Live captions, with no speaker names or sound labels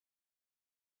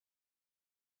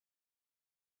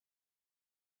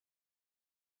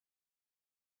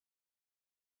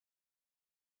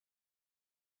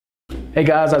Hey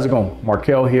guys, how's it going?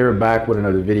 Markel here, back with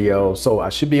another video. So I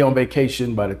should be on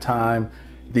vacation by the time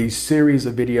these series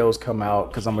of videos come out,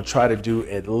 because I'm gonna try to do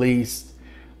at least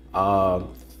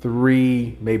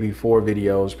 3, maybe 4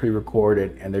 videos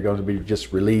pre-recorded, and they're going to be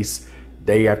just released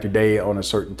day after day on a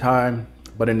certain time.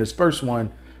 But in this first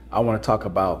one, I want to talk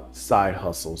about side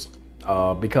hustles,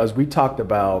 because we talked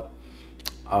about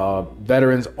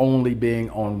veterans only being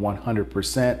on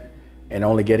 100% and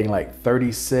only getting like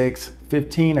 36,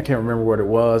 15, I can't remember what it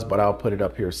was, but I'll put it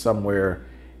up here somewhere.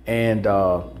 And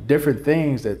different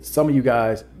things that some of you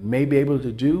guys may be able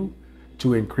to do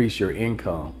to increase your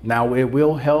income. Now, it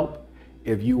will help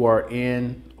if you are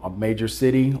in a major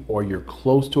city or you're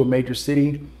close to a major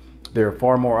city. There are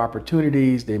far more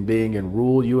opportunities than being in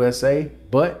rural USA,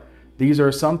 but these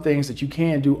are some things that you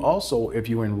can do also if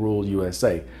you're in rural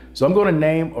USA. So I'm going to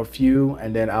name a few,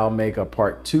 and then I'll make a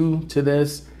part 2 to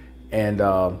this and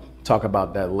talk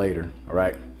about that later. All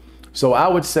right. So I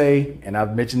would say, and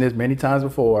I've mentioned this many times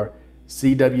before,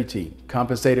 CWT,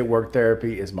 compensated work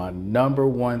therapy, is my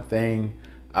 #1 thing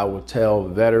I will tell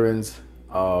veterans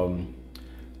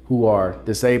who are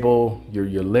disabled.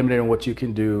 You're limited in what you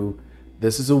can do.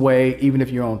 This is a way, even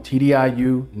if you're on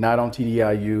TDIU, not on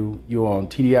TDIU, you're on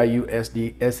TDIU,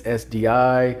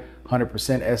 SSDI,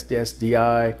 100%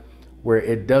 SSDI, where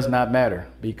it does not matter,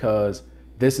 because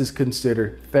this is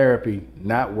considered therapy,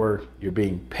 not work. You're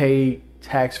being paid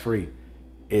tax-free.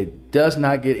 It does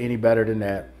not get any better than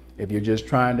that. If you're just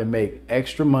trying to make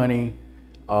extra money,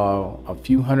 a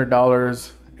few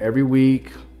 $100s every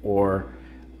week, or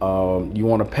you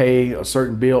want to pay a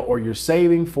certain bill, or you're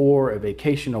saving for a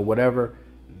vacation or whatever,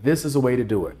 this is a way to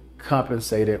do it.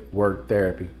 Compensated work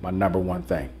therapy, my #1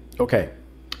 thing. Okay,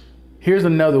 here's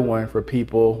another one for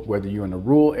people, whether you're in a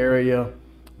rural area,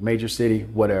 major city,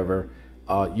 whatever.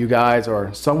 You guys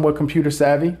are somewhat computer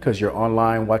savvy because you're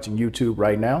online watching YouTube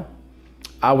right now.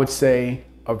 I would say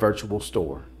a virtual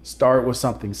store. Start with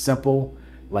something simple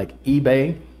like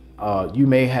eBay. You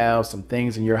may have some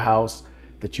things in your house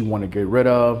that you want to get rid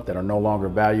of that are no longer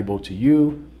valuable to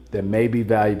you, that may be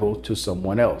valuable to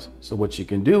someone else. So what you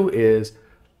can do is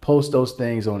post those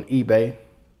things on eBay,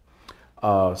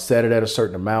 set it at a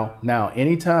certain amount. Now,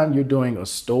 anytime you're doing a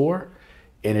store,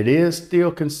 and it is still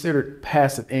considered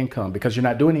passive income because you're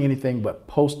not doing anything but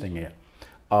posting it,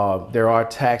 there are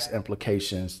tax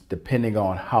implications depending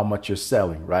on how much you're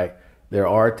selling, right? There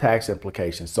are tax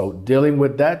implications. So dealing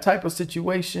with that type of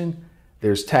situation,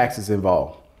 there's taxes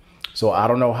involved. So I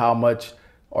don't know how much,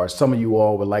 or some of you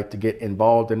all would like to get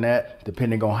involved in that,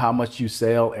 depending on how much you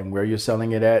sell and where you're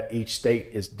selling it at. Each state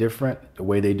is different, the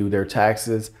way they do their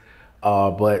taxes.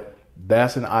 But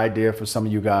that's an idea for some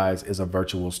of you guys, is a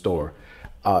virtual store.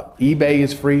 eBay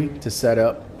is free to set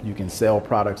up. You can sell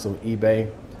products on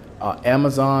eBay.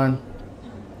 Amazon,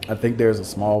 I think there's a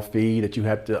small fee that you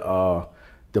have to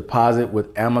deposit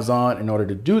with Amazon in order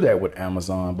to do that with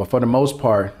Amazon. But for the most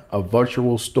part, a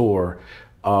virtual store,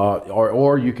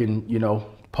 or you can,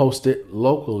 post it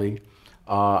locally.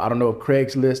 I don't know if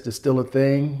Craigslist is still a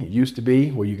thing. It used to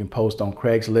be, where you can post on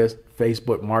Craigslist,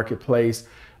 Facebook Marketplace.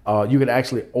 You can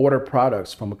actually order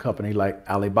products from a company like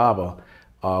Alibaba,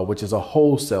 which is a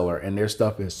wholesaler, and their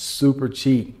stuff is super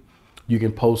cheap. You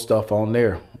can post stuff on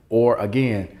there. Or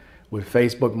again, with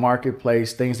Facebook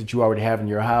Marketplace, things that you already have in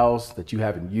your house that you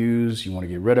haven't used, you want to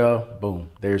get rid of, boom,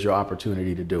 there's your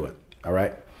opportunity to do it. All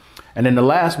right. And then the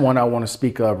last one I want to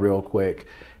speak of real quick,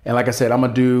 and like I said, I'm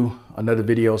going to do another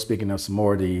video speaking of some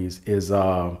more of these, is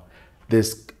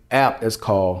this app that's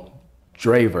called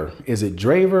Draver. Is it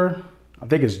Draver? I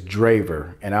think it's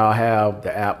Draver, and I'll have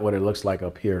the app, what it looks like,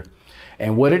 up here.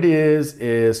 And what it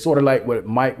is sort of like what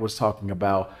Mike was talking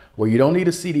about, where you don't need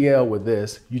a CDL with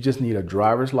this. You just need a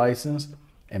driver's license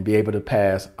and be able to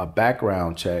pass a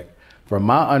background check. From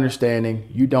my understanding,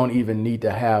 you don't even need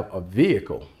to have a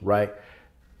vehicle, right?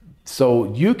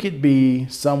 So you could be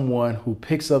someone who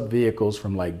picks up vehicles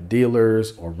from like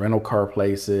dealers or rental car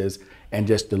places and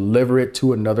just deliver it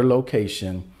to another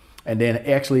location, and then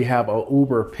actually have an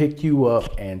Uber pick you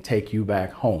up and take you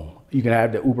back home. You can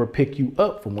have the Uber pick you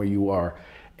up from where you are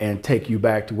and take you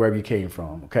back to wherever you came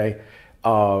from, okay?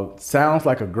 Sounds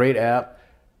like a great app.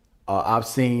 I've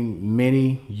seen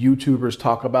many YouTubers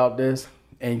talk about this.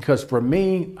 And because for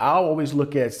me, I always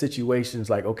look at situations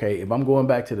like, okay, if I'm going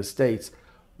back to the States,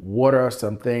 what are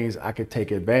some things I could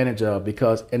take advantage of?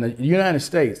 Because in the United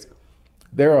States,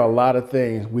 there are a lot of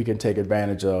things we can take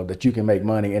advantage of that you can make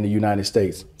money in the United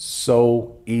States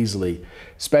so easily,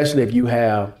 especially if you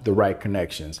have the right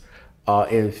connections.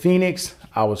 In Phoenix,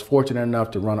 I was fortunate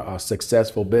enough to run a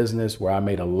successful business where I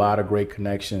made a lot of great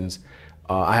connections.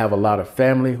 I have a lot of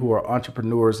family who are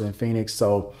entrepreneurs in Phoenix,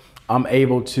 so I'm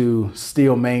able to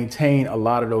still maintain a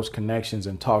lot of those connections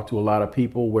and talk to a lot of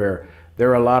people where there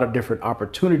are a lot of different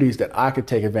opportunities that I could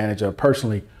take advantage of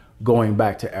personally going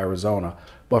back to Arizona.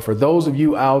 But for those of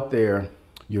you out there,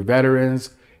 your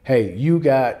veterans, hey, you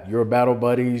got your battle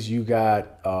buddies, you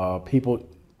got people,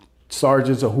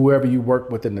 sergeants or whoever you worked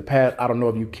with in the past. I don't know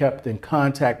if you kept in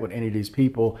contact with any of these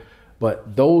people,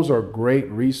 but those are great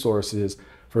resources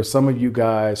for some of you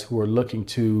guys who are looking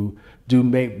to do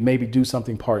maybe do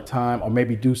something part-time, or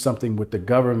maybe do something with the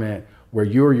government where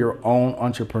you're your own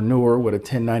entrepreneur with a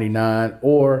 1099,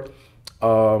 or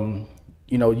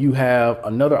you know, you have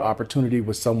another opportunity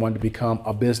with someone to become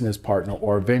a business partner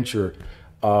or a venture,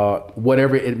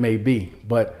 whatever it may be.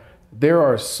 But there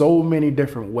are so many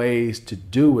different ways to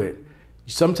do it.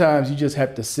 Sometimes you just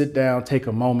have to sit down, take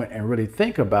a moment, and really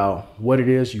think about what it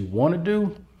is you want to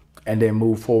do, and then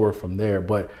move forward from there.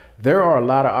 But there are a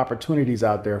lot of opportunities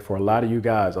out there for a lot of you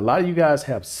guys. A lot of you guys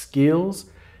have skills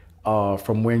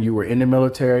from when you were in the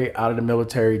military, out of the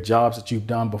military, jobs that you've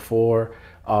done before.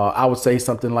 I would say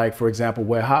something like, for example,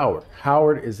 where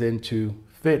Howard is into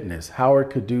fitness. Howard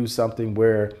could do something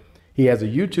where he has a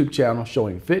YouTube channel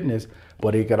showing fitness,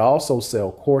 but he could also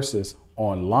sell courses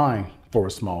online for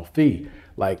a small fee.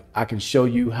 Like, I can show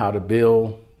you how to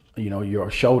build, you know,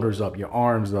 your shoulders up, your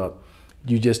arms up.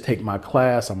 You just take my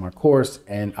class on my course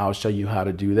and I'll show you how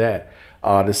to do that.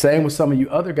 The same with some of you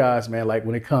other guys, man, like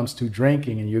when it comes to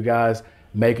drinking and you guys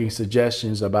making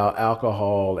suggestions about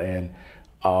alcohol and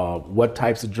what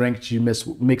types of drinks you mix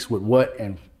with what,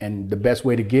 and the best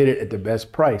way to get it at the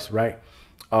best price, right?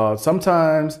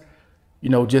 Sometimes, you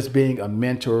know, just being a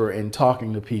mentor and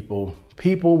talking to people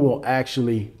will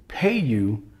actually pay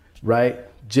you, right?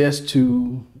 Just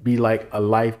to be like a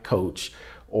life coach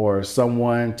or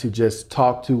someone to just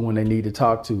talk to when they need to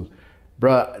talk to.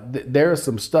 Bruh, there's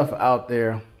some stuff out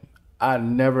there I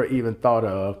never even thought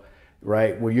of,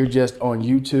 right? Where you're just on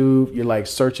YouTube, you're like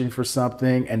searching for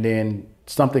something, and then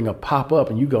something will pop up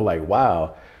and you go like,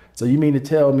 wow. So you mean to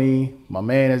tell me my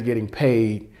man is getting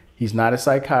paid? He's not a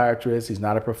psychiatrist. He's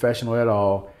not a professional at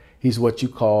all. He's what you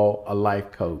call a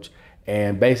life coach.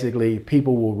 And basically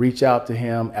people will reach out to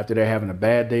him after they're having a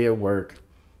bad day at work.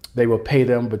 They will pay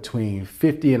them between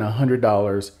 $50 and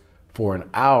 $100 for an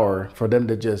hour for them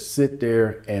to just sit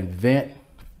there and vent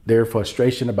their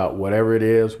frustration about whatever it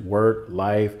is, work,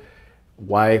 life,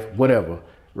 wife, whatever,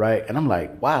 right? And I'm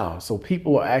like, wow, so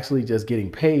people are actually just getting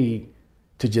paid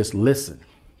to just listen.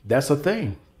 That's a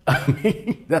thing. I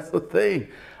mean, that's a thing.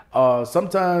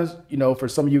 Sometimes, you know, for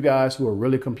some of you guys who are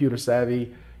really computer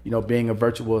savvy, you know, being a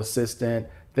virtual assistant,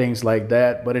 things like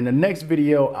that. But in the next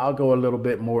video, I'll go a little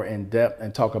bit more in depth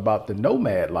and talk about the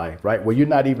nomad life, right? Where you're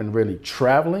not even really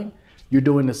traveling. You're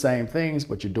doing the same things,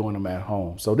 but you're doing them at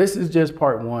home. So this is just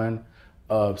part one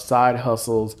of side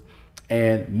hustles,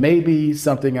 and maybe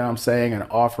something that I'm saying and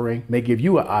offering may give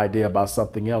you an idea about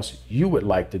something else you would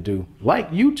like to do, like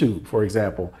YouTube, for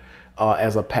example,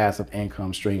 as a passive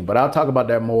income stream. But I'll talk about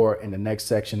that more in the next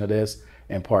section of this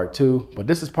in part two. But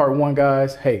this is part one,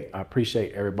 guys. Hey, I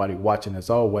appreciate everybody watching as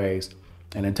always.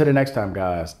 And until the next time,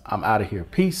 guys, I'm out of here.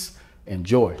 Peace.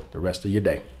 Enjoy the rest of your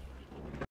day.